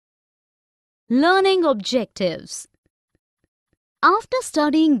Learning objectives. After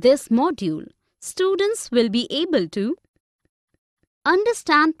studying this module, students will be able to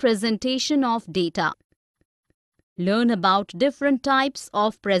understand presentation of data, learn about different types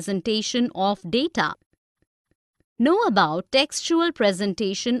of presentation of data, know about textual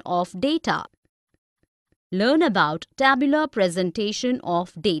presentation of data, learn about tabular presentation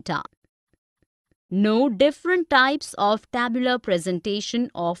of data, know different types of tabular presentation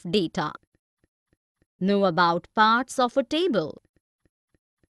of data, know about parts of a table,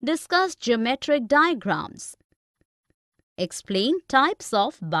 discuss geometric diagrams, explain types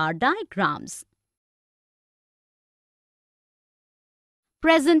of bar diagrams.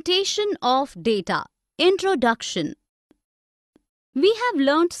 Presentation of data. Introduction. We have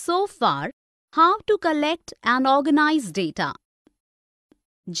learnt so far how to collect and organize data.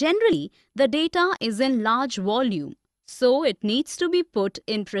 Generally, the data is in large volume, so it needs to be put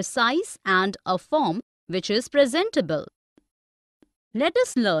in precise and a form which is presentable. Let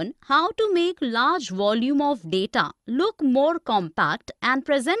us learn how to make large volume of data look more compact and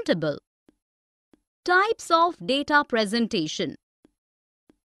presentable. Types of data presentation.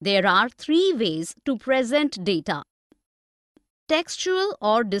 There are three ways to present data: textual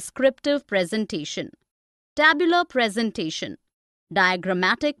or descriptive presentation, tabular presentation,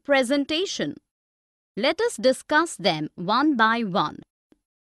 diagrammatic presentation. Let us discuss them one by one.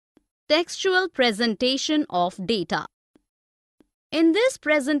 Textual presentation of data. In this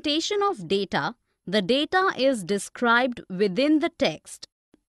presentation of data, the data is described within the text.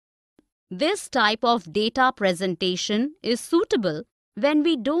 This type of data presentation is suitable when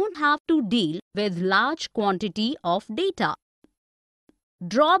we don't have to deal with large quantity of data.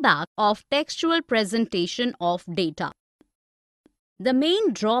 Drawback of textual presentation of data. The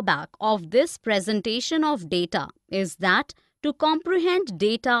main drawback of this presentation of data is that to comprehend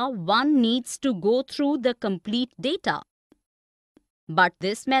data, one needs to go through the complete data. But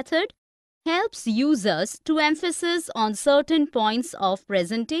this method helps users to emphasize on certain points of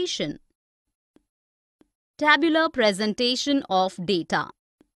presentation. Tabular presentation of data.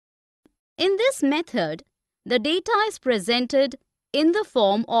 In this method, the data is presented in the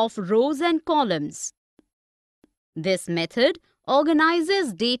form of rows and columns. This method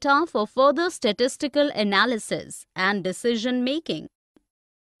organizes data for further statistical analysis and decision making.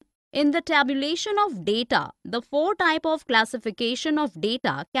 In the tabulation of data, the four types of classification of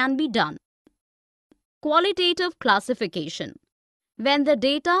data can be done. Qualitative classification. When the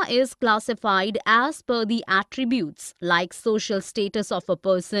data is classified as per the attributes like social status of a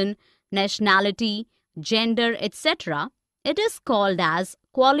person, nationality, gender, etc., it is called as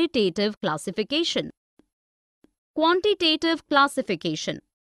qualitative classification. Quantitative classification.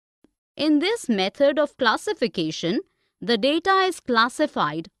 In this method of classification, the data is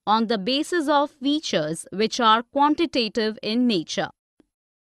classified on the basis of features which are quantitative in nature,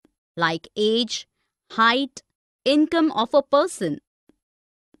 like age, height, income of a person.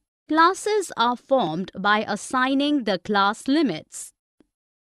 Classes are formed by assigning the class limits.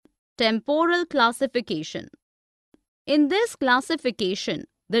 Temporal classification. In this classification,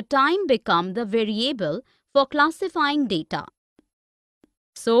 the time becomes the variable for classifying data.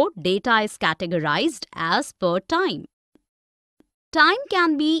 So, data is categorized as per time. Time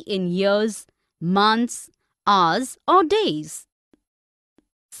can be in years, months, hours, or days.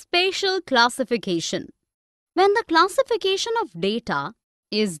 Spatial classification. When the classification of data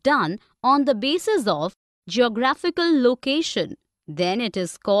is done on the basis of geographical location, then it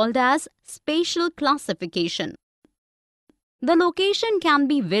is called as spatial classification. The location can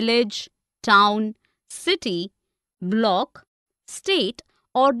be village, town, city, block, state,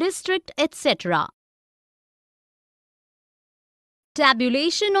 or district, etc.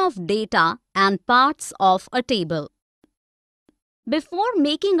 Tabulation of data and parts of a table. Before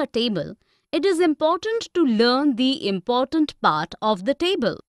making a table, it is important to learn the important part of the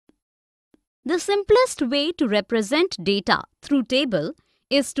table. The simplest way to represent data through table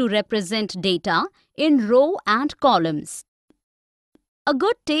is to represent data in row and columns. A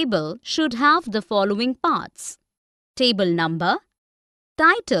good table should have the following parts: table number,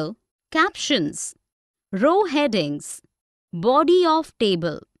 title, captions, row headings, body of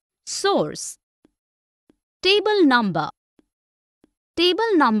table, source. Table number.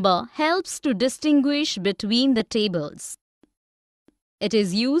 Table number helps to distinguish between the tables. It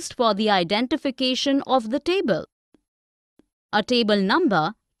is used for the identification of the table. A table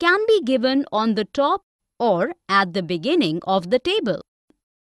number can be given on the top or at the beginning of the table.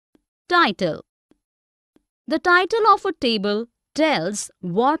 Title. The title of a table tells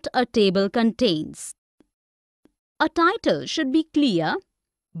what a table contains. A title should be clear,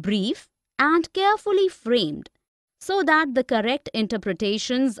 brief, and carefully framed so that the correct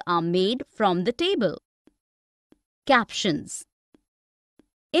interpretations are made from the table. Captions.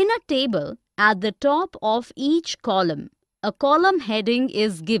 In a table, at the top of each column, a column heading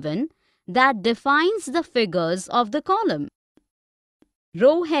is given that defines the figures of the column.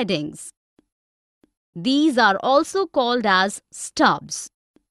 Row headings. These are also called as stubs.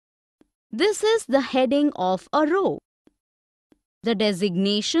 This is the heading of a row. The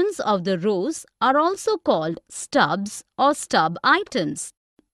designations of the rows are also called stubs or stub items.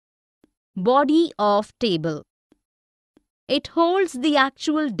 Body of table. It holds the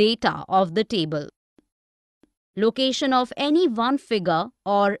actual data of the table. Location of any one figure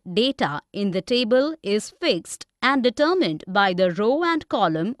or data in the table is fixed and determined by the row and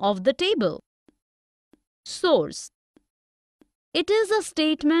column of the table. Source. It is a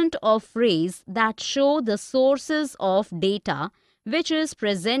statement or phrase that shows the sources of data which is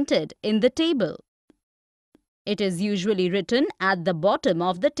presented in the table. It is usually written at the bottom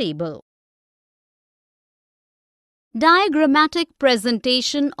of the table. Diagrammatic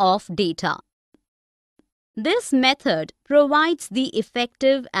presentation of data. This method provides the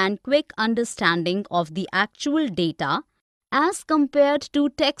effective and quick understanding of the actual data as compared to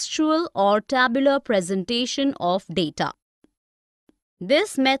textual or tabular presentation of data.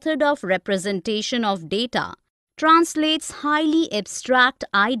 This method of representation of data translates highly abstract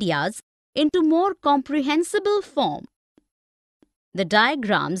ideas into more comprehensible form. The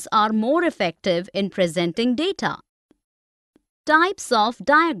diagrams are more effective in presenting data. Types of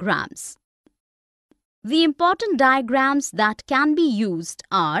diagrams. The important diagrams that can be used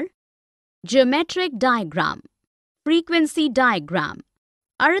are geometric diagram, frequency diagram,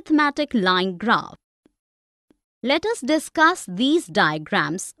 arithmetic line graph. Let us discuss these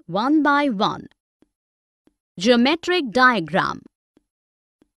diagrams one by one. Geometric diagram.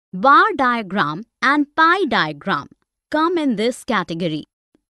 Bar diagram and pie diagram come in this category.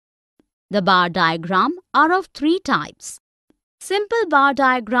 The bar diagram are of three types: simple bar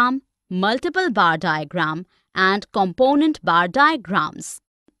diagram, multiple bar diagram, and component bar diagrams.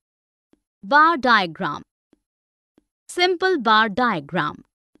 Bar diagram. Simple bar diagram.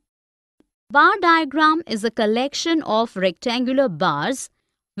 Bar diagram is a collection of rectangular bars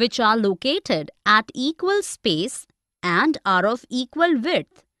which are located at equal space and are of equal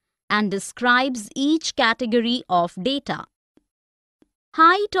width and describes each category of data.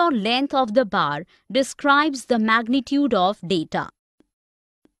 Height or length of the bar describes the magnitude of data.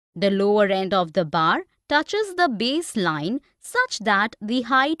 The lower end of the bar touches the baseline such that the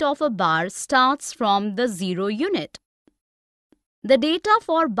height of a bar starts from the 0 unit. The data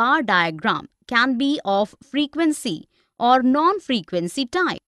for bar diagram can be of frequency or non-frequency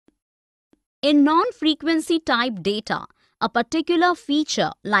type. In non-frequency type data, a particular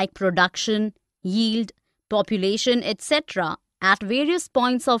feature like production, yield, population, etc. at various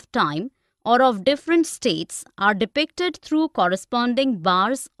points of time or of different states are depicted through corresponding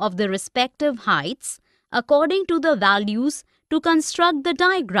bars of the respective heights according to the values to construct the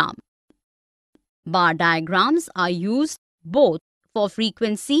diagram. Bar diagrams are used both for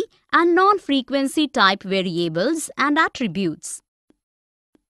frequency and non-frequency type variables and attributes.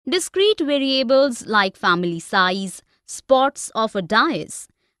 Discrete variables like family size, spots of a dais,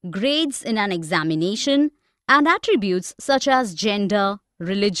 grades in an examination, and attributes such as gender,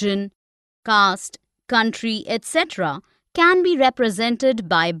 religion, caste, country, etc. can be represented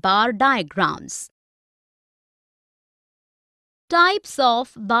by bar diagrams. Types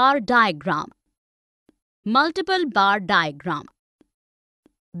of bar diagram. Multiple bar diagram.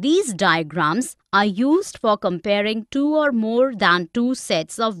 These diagrams are used for comparing two or more than two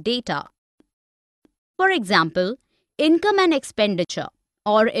sets of data. For example, income and expenditure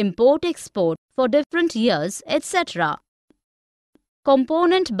or import-export for different years, etc.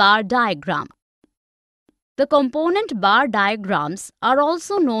 Component bar diagram. The component bar diagrams are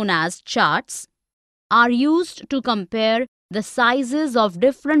also known as charts, are used to compare the sizes of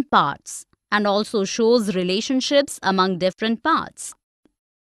different parts and also shows relationships among different parts.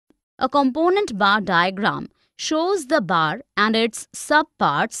 A component bar diagram shows the bar and its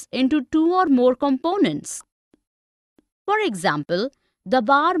subparts into two or more components. For example, the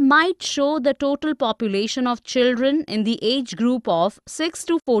bar might show the total population of children in the age group of 6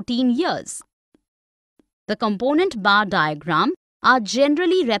 to 14 years. The component bar diagram are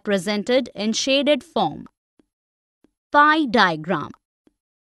generally represented in shaded form. Pie diagram.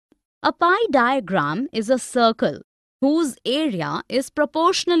 A pie diagram is a circle whose area is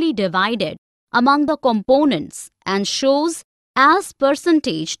proportionally divided among the components and shows as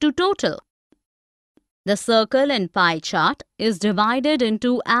percentage to total. The circle in pie chart is divided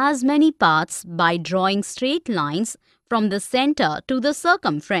into as many parts by drawing straight lines from the center to the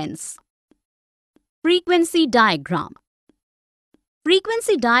circumference. Frequency diagram.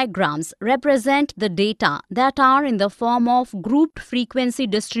 Frequency diagrams represent the data that are in the form of grouped frequency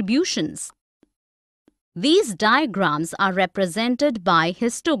distributions. These diagrams are represented by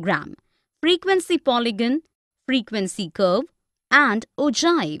histogram, frequency polygon, frequency curve, and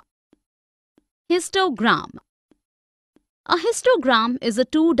ogive. Histogram. A histogram is a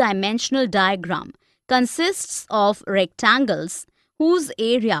two-dimensional diagram, consists of rectangles whose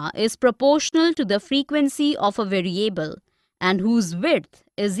area is proportional to the frequency of a variable and whose width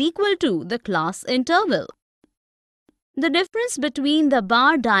is equal to the class interval. The difference between the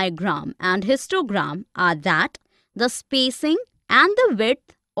bar diagram and histogram are that the spacing and the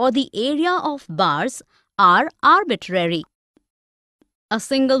width or the area of bars are arbitrary. A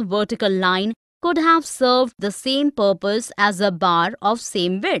single vertical line could have served the same purpose as a bar of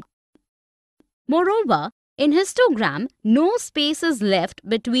same width. Moreover, in histogram, no space is left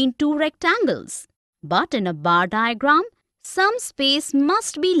between two rectangles, but in a bar diagram, some space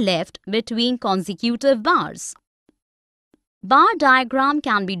must be left between consecutive bars. Bar diagram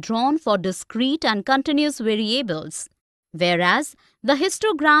can be drawn for discrete and continuous variables, whereas the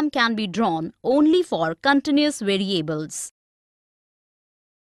histogram can be drawn only for continuous variables.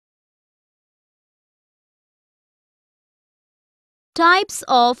 Types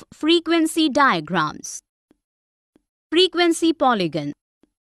of frequency diagrams. Frequency polygon.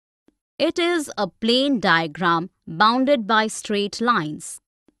 It is a plane diagram bounded by straight lines.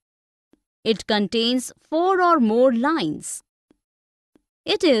 It contains 4 or more lines.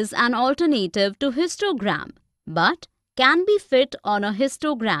 It is an alternative to histogram, but can be fit on a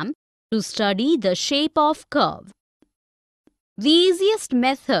histogram to study the shape of curve. The easiest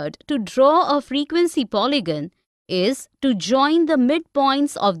method to draw a frequency polygon is to join the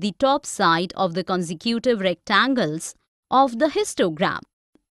midpoints of the top side of the consecutive rectangles of the histogram.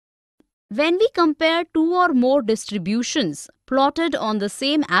 When we compare two or more distributions plotted on the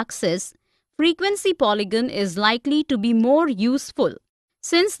same axis, frequency polygon is likely to be more useful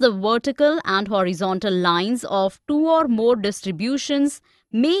since the vertical and horizontal lines of two or more distributions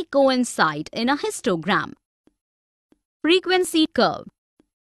may coincide in a histogram. Frequency curve.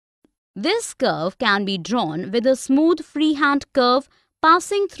 This curve can be drawn with a smooth freehand curve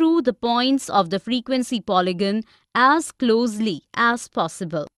passing through the points of the frequency polygon as closely as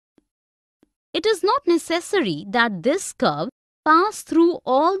possible. It is not necessary that this curve pass through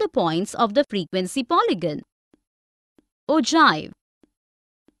all the points of the frequency polygon. Ogive.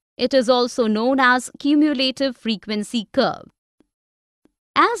 It is also known as cumulative frequency curve.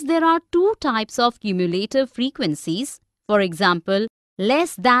 As there are two types of cumulative frequencies, for example,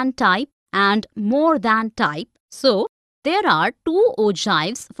 less than type and more than type, so there are two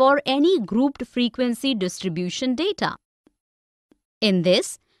ogives for any grouped frequency distribution data. In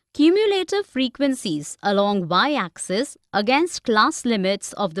this, cumulative frequencies along y-axis against class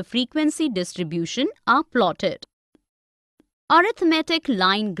limits of the frequency distribution are plotted. Arithmetic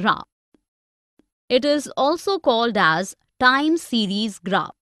line graph. It is also called as time series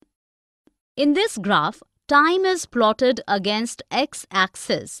graph. In this graph, time is plotted against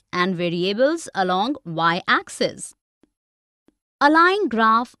x-axis and variables along y-axis. A line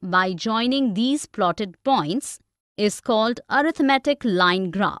graph by joining these plotted points is called arithmetic line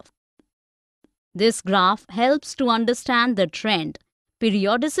graph. This graph helps to understand the trend,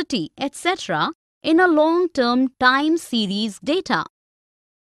 periodicity, etc. in a long-term time series data.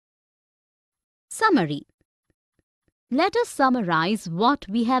 Summary. Let us summarize what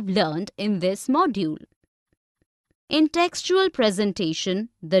we have learned in this module. In textual presentation,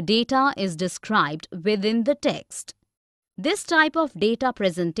 the data is described within the text. This type of data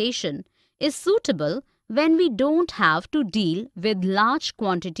presentation is suitable when we don't have to deal with large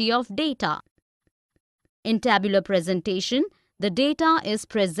quantity of data. In tabular presentation, the data is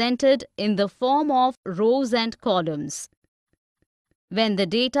presented in the form of rows and columns. When the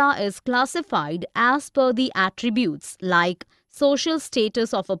data is classified as per the attributes like social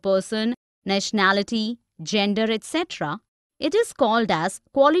status of a person, nationality, gender, etc., it is called as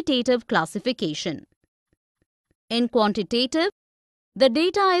qualitative classification. In quantitative, the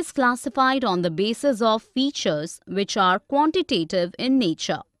data is classified on the basis of features which are quantitative in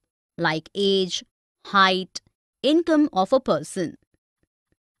nature, like age, height, income of a person.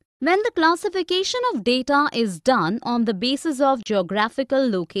 When the classification of data is done on the basis of geographical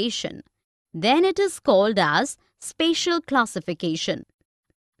location, then it is called as spatial classification.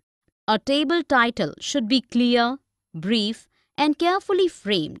 A table title should be clear, brief, and carefully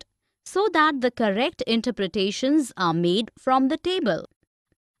framed so that the correct interpretations are made from the table.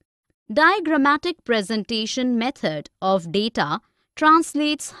 Diagrammatic presentation method of data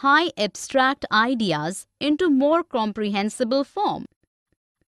translates high abstract ideas into more comprehensible form.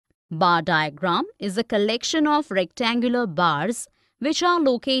 Bar diagram is a collection of rectangular bars which are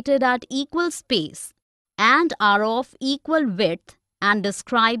located at equal space and are of equal width and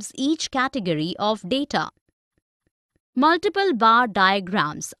describes each category of data. Multiple bar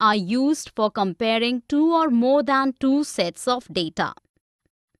diagrams are used for comparing two or more than two sets of data.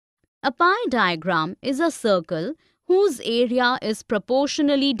 A pie diagram is a circle whose area is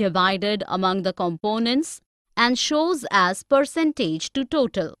proportionally divided among the components and shows as percentage to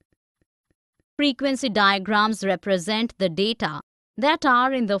total. Frequency diagrams represent the data that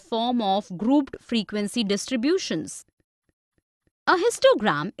are in the form of grouped frequency distributions. A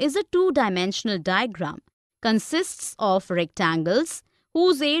histogram is a two-dimensional diagram, consists of rectangles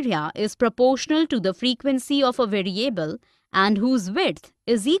whose area is proportional to the frequency of a variable and whose width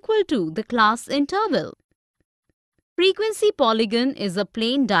is equal to the class interval. Frequency polygon is a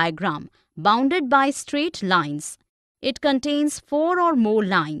plane diagram bounded by straight lines. It contains 4 or more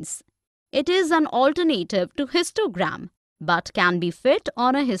lines. It is an alternative to histogram, but can be fit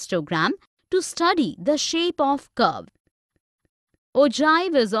on a histogram to study the shape of curve.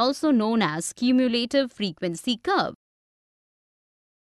 Ogive is also known as cumulative frequency curve.